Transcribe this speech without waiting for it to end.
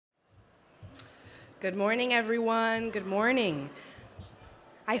Good morning, everyone. Good morning.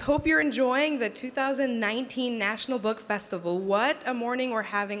 I hope you're enjoying the 2019 National Book Festival. What a morning we're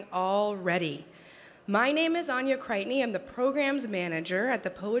having already. My name is Anya Kreitney. I'm the programs manager at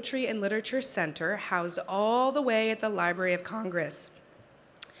the Poetry and Literature Center, housed all the way at the Library of Congress.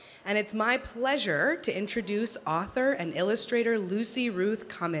 And it's my pleasure to introduce author and illustrator Lucy Ruth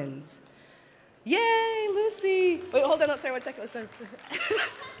Cummins. Yay, Lucy! Wait, hold on, let's start 1 second. Let's start.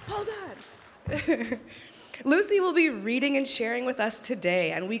 Hold on. Lucy will be reading and sharing with us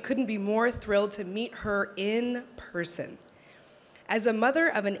today, and we couldn't be more thrilled to meet her in person. As a mother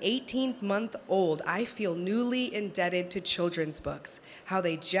of an 18-month-old, I feel newly indebted to children's books, how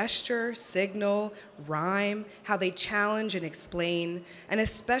they gesture, signal, rhyme, how they challenge and explain, and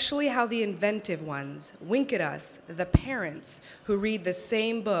especially how the inventive ones wink at us, the parents, who read the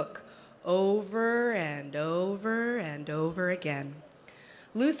same book over and over and over again.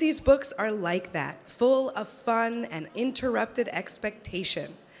 Lucy's books are like that, full of fun and interrupted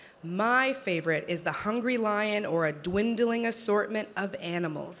expectation. My favorite is The Hungry Lion or A Dwindling Assortment of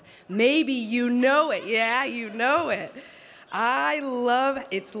Animals. Maybe you know it. Yeah, you know it. I love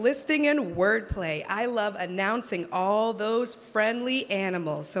its listing and wordplay. I love announcing all those friendly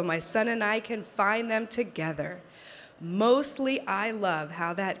animals so my son and I can find them together. Mostly, I love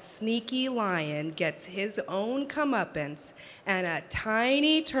how that sneaky lion gets his own comeuppance and a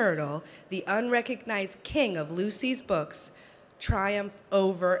tiny turtle, the unrecognized king of Lucy's books, triumph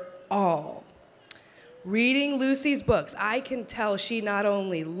over all. Reading Lucy's books, I can tell she not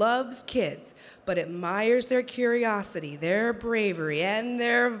only loves kids, but admires their curiosity, their bravery, and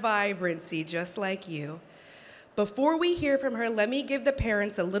their vibrancy, just like you. Before we hear from her, let me give the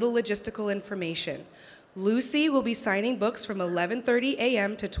parents a little logistical information. Lucy will be signing books from 11:30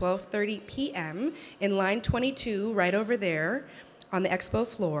 a.m. to 12:30 p.m. in line 22 right over there on the expo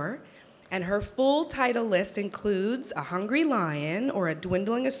floor. And her full title list includes A Hungry Lion or A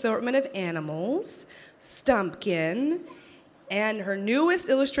Dwindling Assortment of Animals, Stumpkin, and her newest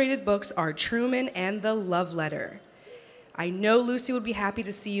illustrated books are Truman and The Love Letter. I know Lucy would be happy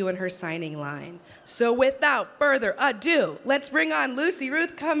to see you in her signing line. So without further ado, let's bring on Lucy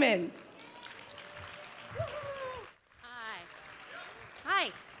Ruth Cummins. Hi.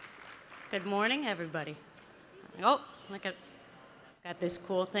 Good morning, everybody. Oh, look at, got this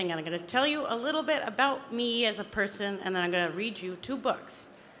cool thing, and I'm going to tell you a little bit about me as a person, and then I'm going to read you 2 books,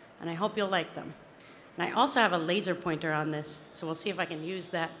 and I hope you'll like them. And I also have a laser pointer on this, so we'll see if I can use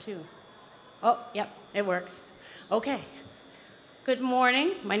that too. Oh, yep, it works. Okay. Good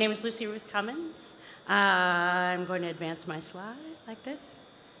morning. My name is Lucy Ruth Cummins. I'm going to advance my slide like this.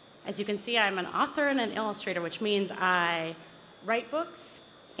 As you can see, I'm an author and an illustrator, which means I write books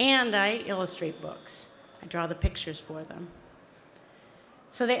and I illustrate books. I draw the pictures for them.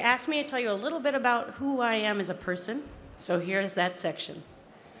 So they asked me to tell you a little bit about who I am as a person. So here's that section.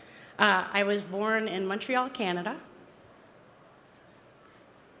 I was born in Montreal, Canada.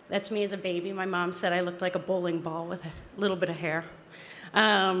 That's me as a baby. My mom said I looked like a bowling ball with a little bit of hair.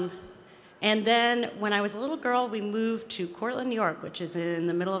 And then when I was a little girl, we moved to Cortland, New York, which is in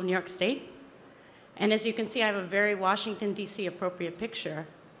the middle of New York State. And as you can see, I have a very Washington, D.C. appropriate picture.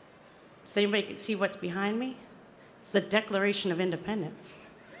 Does anybody see what's behind me? It's the Declaration of Independence.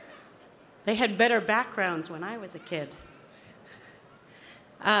 They had better backgrounds when I was a kid.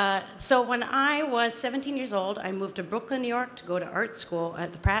 So when I was 17 years old, I moved to Brooklyn, New York to go to art school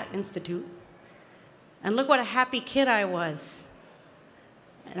at the Pratt Institute. And look what a happy kid I was.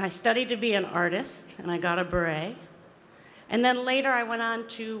 And I studied to be an artist, and I got a beret. And then later I went on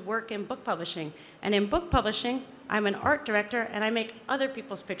to work in book publishing. And in book publishing, I'm an art director and I make other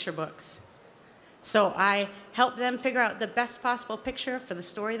people's picture books. So I help them figure out the best possible picture for the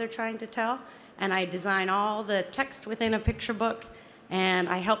story they're trying to tell. And I design all the text within a picture book and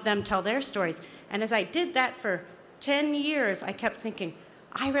I help them tell their stories. And as I did that for 10 years, I kept thinking,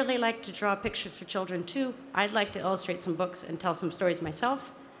 I really like to draw pictures for children too. I'd like to illustrate some books and tell some stories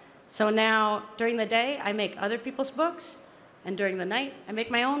myself. So now during the day, I make other people's books. And during the night, I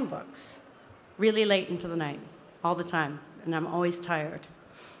make my own books, really late into the night, all the time, and I'm always tired.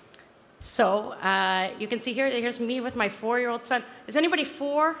 So you can see here's me with my 4-year-old son. Is anybody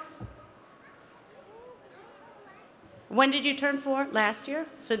 4? When did you turn 4? Last year?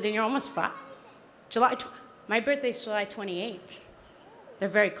 So then you're almost 5? My birthday's July 28th. They're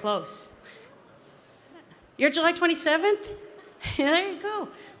very close. You're July 27th? Yeah, there you go.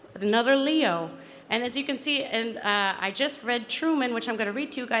 Another Leo. And as you can see, and I just read Truman, which I'm going to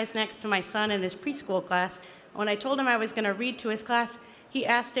read to you guys next to my son in his preschool class. When I told him I was going to read to his class, he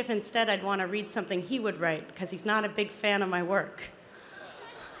asked if instead I'd want to read something he would write, because he's not a big fan of my work.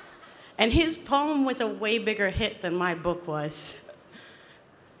 And his poem was a way bigger hit than my book was.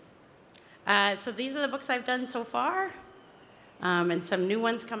 So these are the books I've done so far, and some new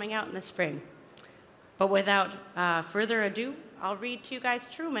ones coming out in the spring. But without further ado, I'll read to you guys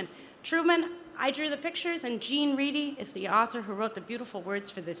Truman. Truman, I drew the pictures, and Jean Reidy is the author who wrote the beautiful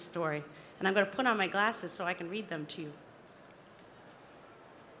words for this story. And I'm going to put on my glasses so I can read them to you.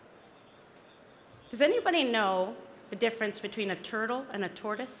 Does anybody know the difference between a turtle and a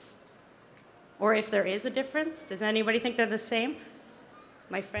tortoise? Or if there is a difference, does anybody think they're the same?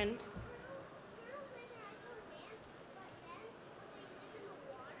 My friend?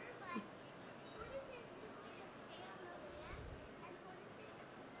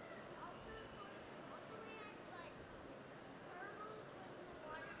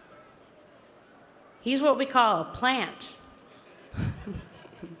 He's what we call a plant.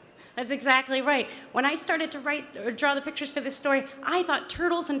 That's exactly right. When I started to write or draw the pictures for this story, I thought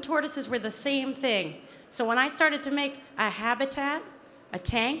turtles and tortoises were the same thing. So when I started to make a habitat, a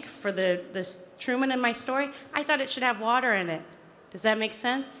tank for the Truman in my story, I thought it should have water in it. Does that make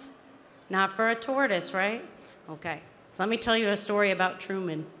sense? Not for a tortoise, right? Okay. So let me tell you a story about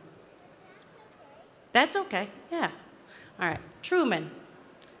Truman. That's okay. Yeah. All right. Truman.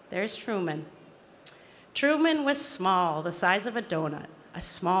 There's Truman. Truman was small, the size of a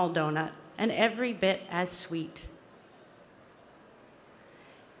small donut, and every bit as sweet.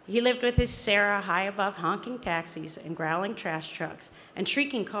 He lived with his Sarah high above honking taxis and growling trash trucks and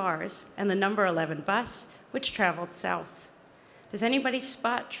shrieking cars and the number 11 bus, which traveled south. Does anybody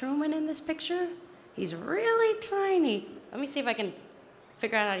spot Truman in this picture? He's really tiny. Let me see if I can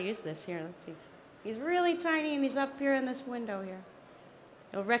figure out how to use this here. Let's see. He's really tiny, and he's up here in this window here.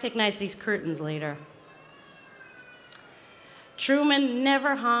 You'll recognize these curtains later. Truman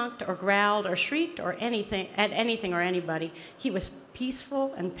never honked or growled or shrieked or anything at anything or anybody. He was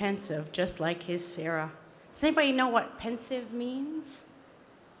peaceful and pensive, just like his Sarah. Does anybody know what pensive means?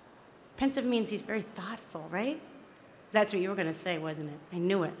 Pensive means he's very thoughtful, right? That's what you were going to say, wasn't it? I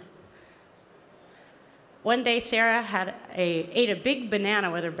knew it. One day, Sarah ate a big banana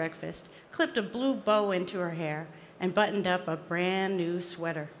with her breakfast, clipped a blue bow into her hair, and buttoned up a brand new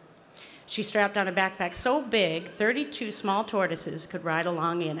sweater. She strapped on a backpack so big, 32 small tortoises could ride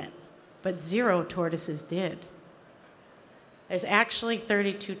along in it, but 0 tortoises did. There's actually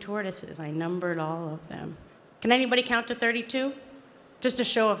 32 tortoises. I numbered all of them. Can anybody count to 32? Just a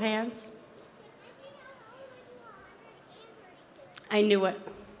show of hands. I knew it.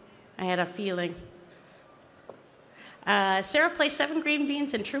 I had a feeling. Sarah placed 7 green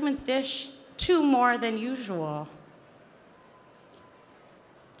beans in Truman's dish, 2 more than usual.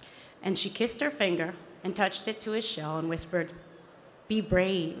 And she kissed her finger and touched it to his shell and whispered, "Be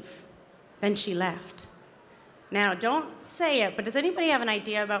brave." Then she left. Now, don't say it, but does anybody have an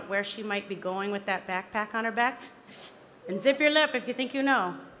idea about where she might be going with that backpack on her back? And zip your lip if you think you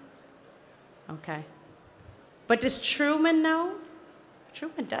know. Okay. But does Truman know?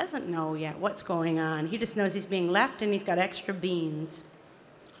 Truman doesn't know yet what's going on. He just knows he's being left and he's got extra beans.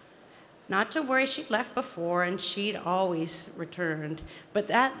 Not to worry, she'd left before and she'd always returned.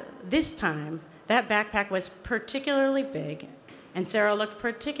 But this time, that backpack was particularly big, and Sarah looked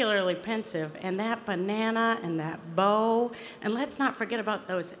particularly pensive, and that banana and that bow, and let's not forget about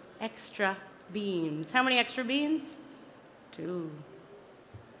those extra beans. How many extra beans? 2.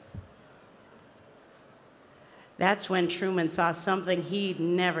 That's when Truman saw something he'd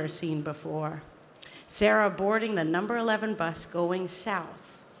never seen before. Sarah boarding the number 11 bus going south.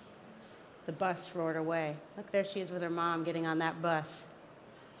 The bus roared away. Look, there she is with her mom getting on that bus.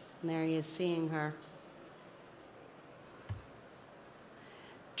 And there he is seeing her.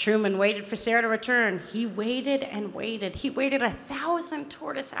 Truman waited for Sarah to return. He waited and waited. He waited 1,000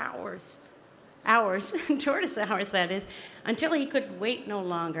 tortoise hours. Tortoise hours, that is, until he could wait no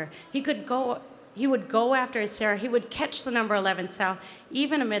longer. He would go after his Sarah. He would catch the number 11 south,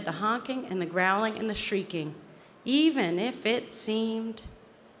 even amid the honking and the growling and the shrieking, even if it seemed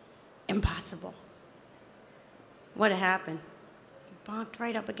impossible. What happened? He bonked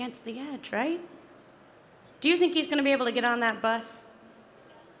right up against the edge, right? Do you think he's going to be able to get on that bus?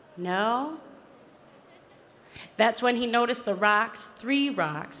 No? That's when he noticed the rocks, 3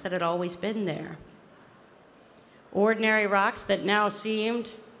 rocks that had always been there. Ordinary rocks that now seemed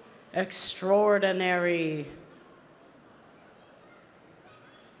extraordinary.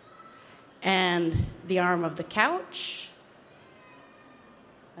 And the arm of the couch.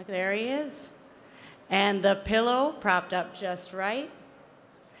 Look, there he is. And the pillow propped up just right.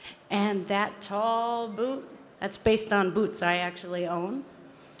 And that tall boot, that's based on boots I actually own.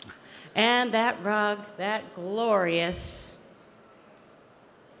 And that rug, that glorious.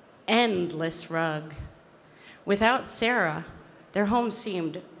 endless rug. Without Sarah, their home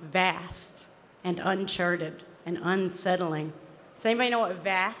seemed vast and uncharted and unsettling. Does anybody know what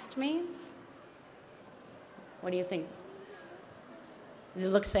vast means? What do you think? It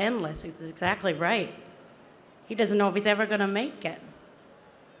looks endless. He's exactly right. He doesn't know if he's ever going to make it.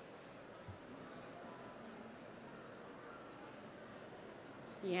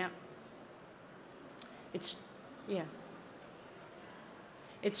 Yeah.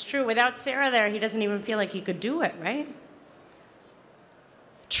 It's true. Without Sarah there, he doesn't even feel like he could do it, right?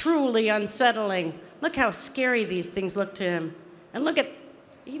 Truly unsettling. Look how scary these things look to him. And look at,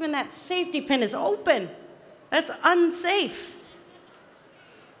 even that safety pin is open. That's unsafe.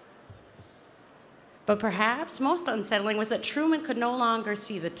 But perhaps most unsettling was that Truman could no longer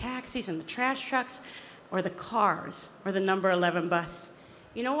see the taxis and the trash trucks or the cars or the number 11 bus.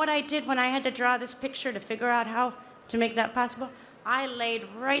 You know what I did when I had to draw this picture to figure out how to make that possible? I laid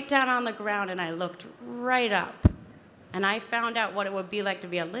right down on the ground and I looked right up. And I found out what it would be like to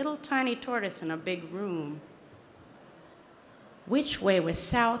be a little tiny tortoise in a big room. Which way was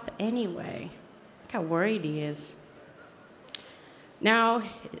south anyway? Look how worried he is. Now,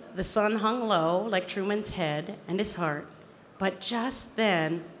 the sun hung low like Truman's head and his heart. But just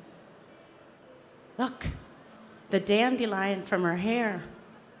then, look, the dandelion from her hair.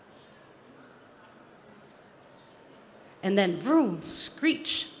 And then vroom,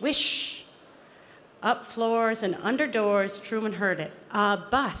 screech, wish. Up floors and under doors, Truman heard it. A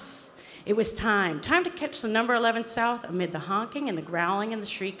bus. It was time to catch the number 11 south amid the honking and the growling and the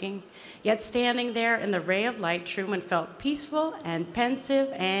shrieking. Yet standing there in the ray of light, Truman felt peaceful and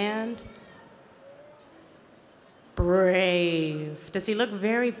pensive and brave. Does he look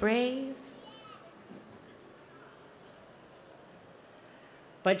very brave?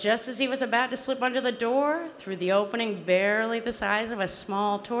 But just as he was about to slip under the door, through the opening barely the size of a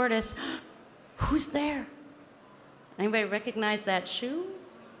small tortoise, who's there? Anybody recognize that shoe?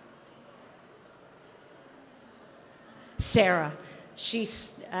 Sarah. She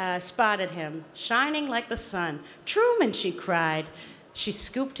spotted him, shining like the sun. Truman, she cried. She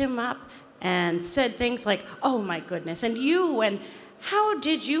scooped him up and said things like, oh my goodness, and you, and how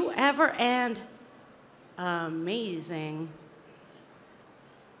did you ever, and amazing.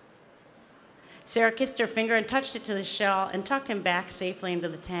 Sarah kissed her finger and touched it to the shell and tucked him back safely into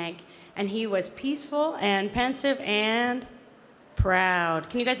the tank. And he was peaceful and pensive and proud.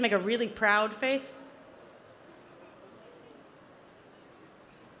 Can you guys make a really proud face?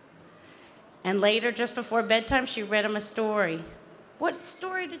 And later, just before bedtime, she read him a story. What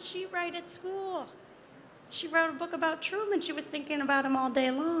story did she write at school? She wrote a book about Truman. She was thinking about him all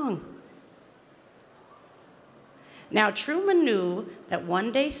day long. Now, Truman knew that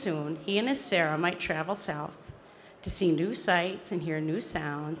one day soon, he and his Sarah might travel south to see new sights and hear new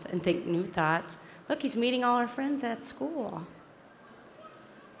sounds and think new thoughts. Look, he's meeting all our friends at school.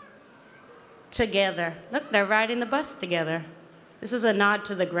 Together. Look, they're riding the bus together. This is a nod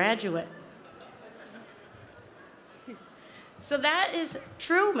to The Graduate. So that is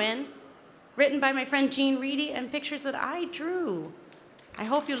Truman, written by my friend Jean Reidy, and pictures that I drew. I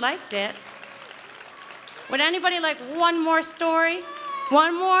hope you liked it. Would anybody like one more story?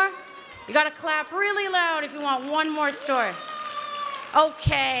 One more? You gotta clap really loud if you want one more story.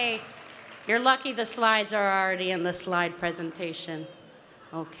 Okay. You're lucky the slides are already in the slide presentation.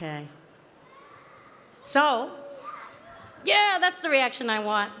 Okay. So, yeah, that's the reaction I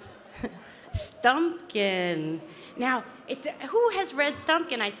want. Stumpkin. Now, who has read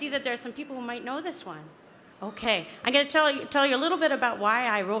Stumpkin? I see that there are some people who might know this one. Okay, I'm going to tell you a little bit about why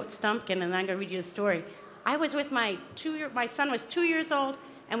I wrote Stumpkin, and then I'm going to read you the story. I was with my son was 2 years old,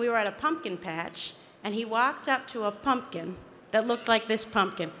 and we were at a pumpkin patch, and he walked up to a pumpkin that looked like this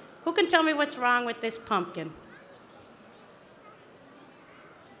pumpkin. Who can tell me what's wrong with this pumpkin?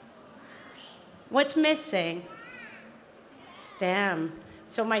 What's missing? Stem.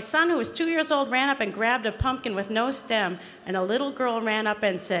 So my son, who was 2 years old, ran up and grabbed a pumpkin with no stem, and a little girl ran up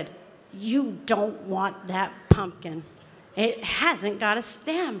and said, "You don't want that pumpkin. It hasn't got a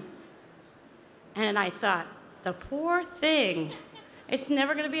stem." And I thought, the poor thing. It's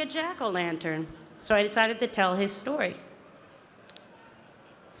never going to be a jack-o'-lantern. So I decided to tell his story.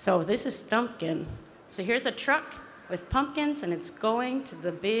 So this is Stumpkin. So here's a truck with pumpkins, and it's going to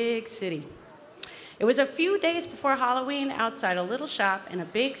the big city. It was a few days before Halloween outside a little shop in a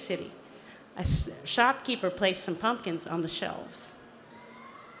big city. A shopkeeper placed some pumpkins on the shelves.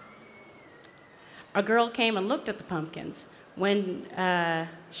 A girl came and looked at the pumpkins. When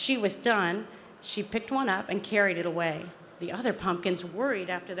she was done, she picked one up and carried it away. The other pumpkins worried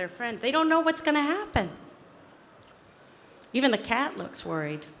after their friend. They don't know what's going to happen. Even the cat looks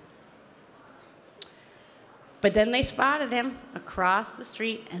worried. But then they spotted him across the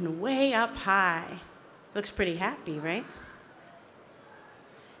street and way up high. Looks pretty happy, right?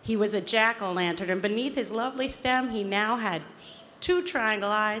 He was a jack-o'-lantern, and beneath his lovely stem, he now had 2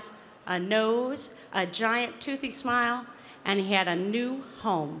 triangle eyes, a nose, a giant toothy smile, and he had a new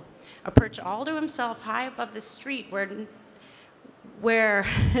home, a perch all to himself high above the street where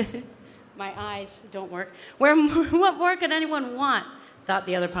my eyes don't work, what more could anyone want, thought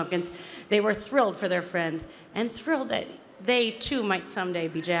the other pumpkins. They were thrilled for their friend and thrilled that they too might someday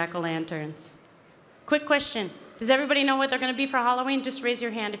be jack-o'-lanterns. Quick question. Does everybody know what they're going to be for Halloween? Just raise your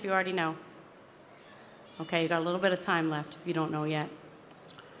hand if you already know. Okay, you got a little bit of time left if you don't know yet.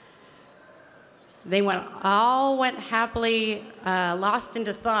 They all went happily lost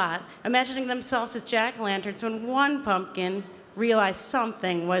into thought, imagining themselves as jack-o'-lanterns when one pumpkin realized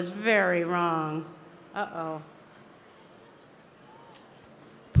something was very wrong. Uh-oh.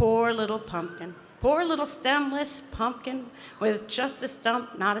 Poor little pumpkin. Poor little stemless pumpkin with just a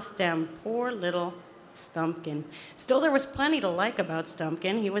stump, not a stem. Poor little Stumpkin. Still, there was plenty to like about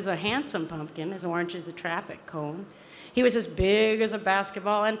Stumpkin. He was a handsome pumpkin, as orange as a traffic cone. He was as big as a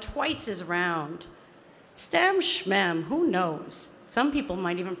basketball and twice as round. Stem schmem, who knows? Some people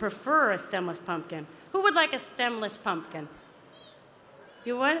might even prefer a stemless pumpkin. Who would like a stemless pumpkin?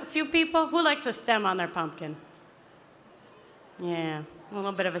 You would? A few people? Who likes a stem on their pumpkin? Yeah, a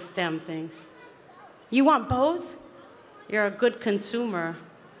little bit of a stem thing. You want both? You're a good consumer.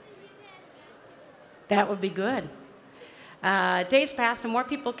 That would be good. Days passed and more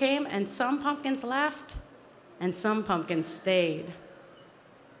people came, and some pumpkins left, and some pumpkins stayed.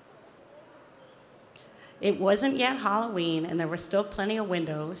 It wasn't yet Halloween, and there were still plenty of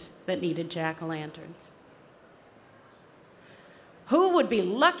windows that needed jack-o'-lanterns. Who would be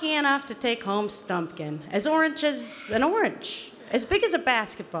lucky enough to take home Stumpkin? As orange as an orange, as big as a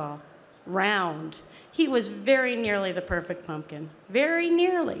basketball, round. He was very nearly the perfect pumpkin. Very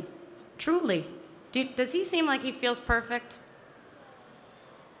nearly, truly. Does he seem like he feels perfect?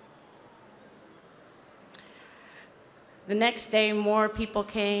 The next day, more people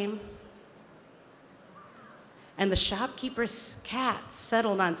came, and the shopkeeper's cat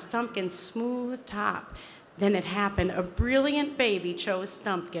settled on Stumpkin's smooth top. Then it happened. A brilliant baby chose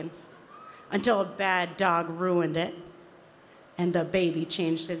Stumpkin until a bad dog ruined it, and the baby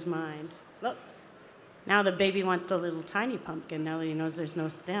changed his mind. Look, now the baby wants the little tiny pumpkin now that he knows there's no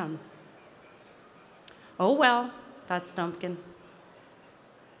stem. Oh well, thought Stumpkin.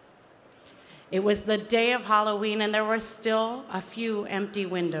 It was the day of Halloween, and there were still a few empty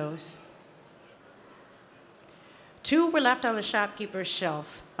windows. 2 were left on the shopkeeper's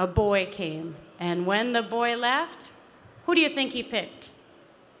shelf. A boy came, and when the boy left, who do you think he picked?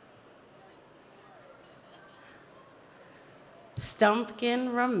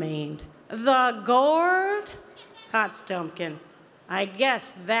 Stumpkin remained. The gourd? Thought Stumpkin. I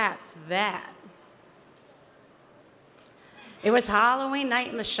guess that's that. It was Halloween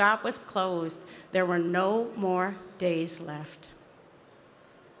night and the shop was closed. There were no more days left.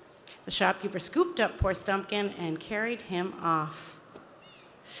 The shopkeeper scooped up poor Stumpkin and carried him off.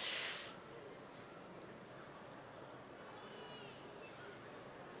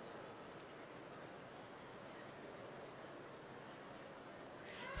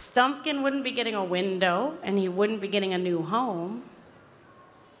 Stumpkin wouldn't be getting a window, and he wouldn't be getting a new home.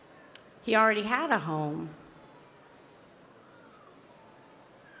 He already had a home.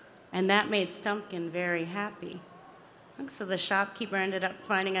 And that made Stumpkin very happy. So the shopkeeper ended up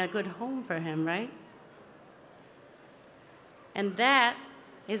finding a good home for him, right? And that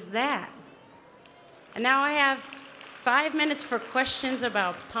is that. And now I have 5 minutes for questions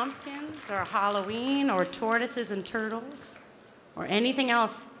about pumpkins or Halloween or tortoises and turtles or anything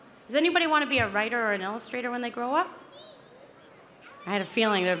else. Does anybody want to be a writer or an illustrator when they grow up? I had a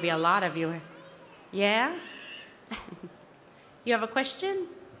feeling there'd be a lot of you. Yeah? You have a question?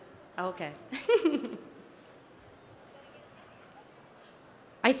 Okay.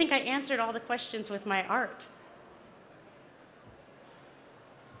 I think I answered all the questions with my art.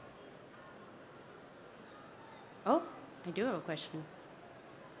 Oh, I do have a question.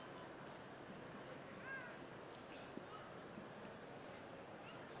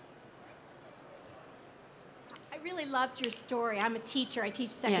 I really loved your story. I'm a teacher. I teach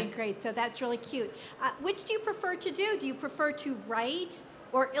second grade, so that's really cute. Which do you prefer to do? Do you prefer to write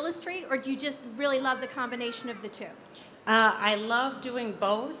or illustrate, or do you just really love the combination of the two? I love doing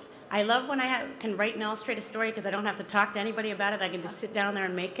both. I love when I can write and illustrate a story because I don't have to talk to anybody about it. I can just sit down there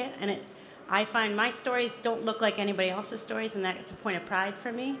and make it. And I find my stories don't look like anybody else's stories, and that's a point of pride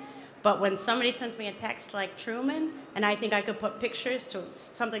for me. But when somebody sends me a text like Truman, and I think I could put pictures to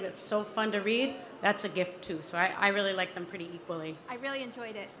something that's so fun to read, that's a gift too. So I really like them pretty equally. I really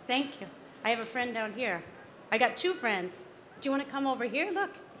enjoyed it. Thank you. I have a friend down here. I got 2 friends. Do you want to come over here?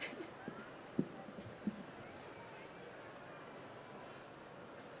 Look.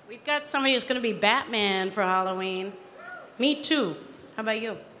 We've got somebody who's going to be Batman for Halloween. Me too. How about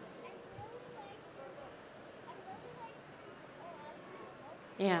you?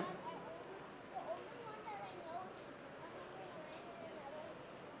 Yeah.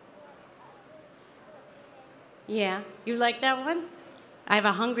 Yeah. You like that one? I have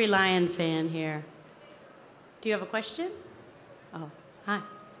a Hungry Lion fan here. Do you have a question? Oh, hi.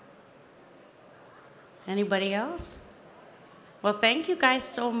 Anybody else? Well, thank you guys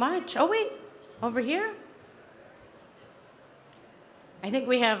so much. Oh, wait, over here? I think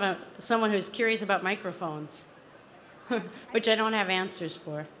we have someone who's curious about microphones, which I don't have answers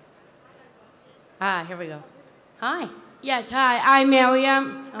for. Ah, here we go. Hi. Yes, hi, I'm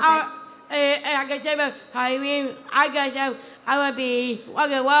Miriam. Okay. I guess about Halloween. I guess I would be rock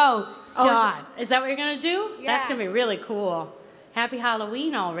and roll star. Oh, is that what you're going to do? Yes. That's going to be really cool. Happy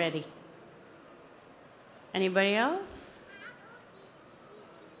Halloween already. Anybody else?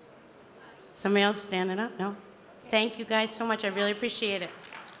 Somebody else standing up? No? Thank you guys so much. I really appreciate it.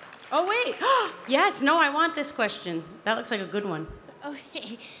 Oh, wait. Yes, no, I want this question. That looks like a good one.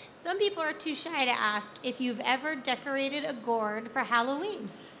 Okay. Some people are too shy to ask if you've ever decorated a gourd for Halloween.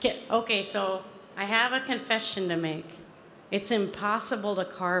 Okay, so I have a confession to make. It's impossible to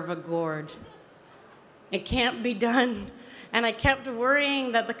carve a gourd. It can't be done. And I kept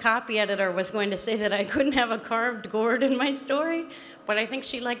worrying that the copy editor was going to say that I couldn't have a carved gourd in my story, but I think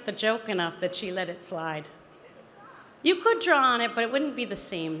she liked the joke enough that she let it slide. You could draw on it, but it wouldn't be the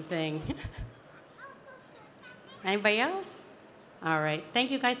same thing. Anybody else? All right,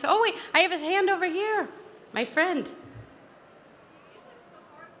 thank you guys. Oh wait, I have a hand over here. My friend.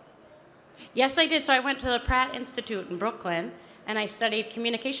 Yes, I did. So I went to the Pratt Institute in Brooklyn, and I studied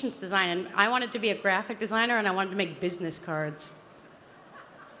communications design, and I wanted to be a graphic designer, and I wanted to make business cards.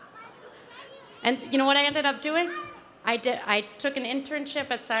 And you know what I ended up doing? I took an internship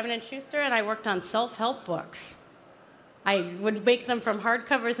at Simon & Schuster, and I worked on self-help books. I would make them from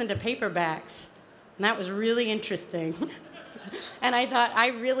hardcovers into paperbacks, and that was really interesting. And I thought, I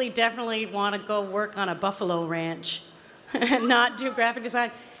really definitely want to go work on a buffalo ranch and not do graphic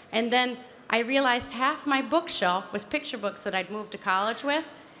design. And then I realized half my bookshelf was picture books that I'd moved to college with.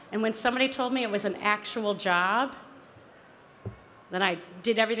 And when somebody told me it was an actual job, then I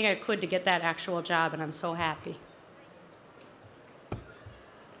did everything I could to get that actual job, and I'm so happy.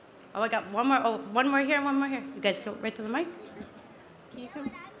 Oh, I got one more. Oh, one more here, one more here. You guys go right to the mic. Can you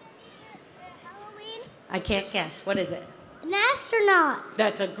come? Halloween? I can't guess. What is it? An astronaut.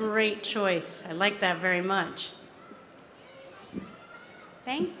 That's a great choice. I like that very much.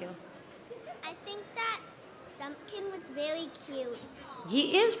 Thank you. I think that Stumpkin was very cute.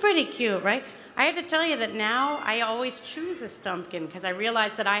 He is pretty cute, right? I have to tell you that now I always choose a Stumpkin because I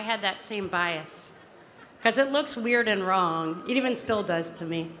realize that I had that same bias. Because it looks weird and wrong. It even still does to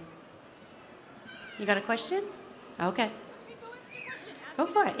me. You got a question? Okay. Go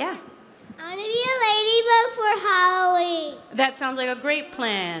for it, yeah. I want to be a ladybug for Halloween. That sounds like a great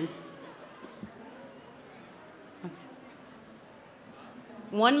plan. Okay.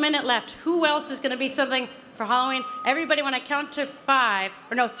 1 minute left. Who else is going to be something for Halloween? Everybody, when I count to 5,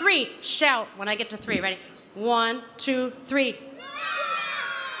 or no, 3, shout when I get to 3. Ready? 1, 2, 3.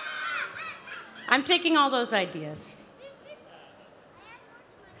 I'm taking all those ideas.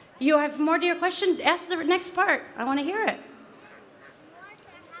 You have more to your question? Ask the next part. I want to hear it.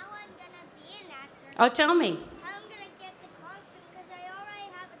 How I'm gonna be an astronaut. Oh, tell me. How I'm gonna get the costume because I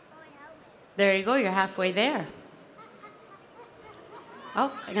already have a toy helmet. There you go. You're halfway there.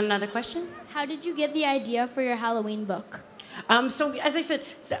 Oh, I got another question? How did you get the idea for your Halloween book? So as I said,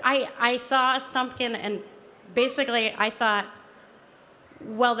 I saw a Stumpkin, and basically I thought,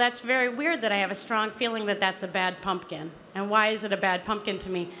 well, that's very weird that I have a strong feeling that that's a bad pumpkin. And why is it a bad pumpkin to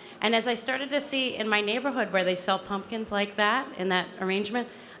me? And as I started to see in my neighborhood where they sell pumpkins like that, in that arrangement,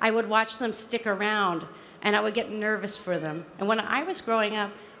 I would watch them stick around, and I would get nervous for them. And when I was growing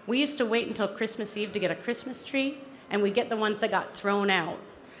up, we used to wait until Christmas Eve to get a Christmas tree, and we'd get the ones that got thrown out.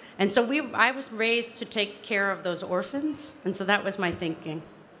 And so I was raised to take care of those orphans, and so that was my thinking.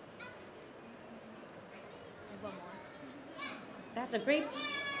 That's a great...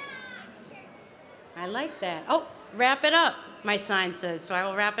 I like that. Oh, wrap it up, my sign says. So I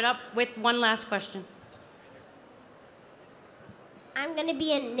will wrap it up with one last question. I'm gonna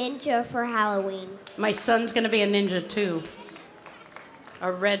be a ninja for Halloween. My son's going to be a ninja, too.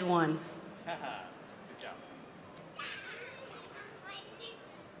 A red one. Good job.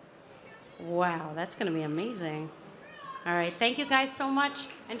 Wow, that's going to be amazing. All right, thank you guys so much.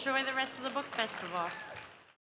 Enjoy the rest of the book festival.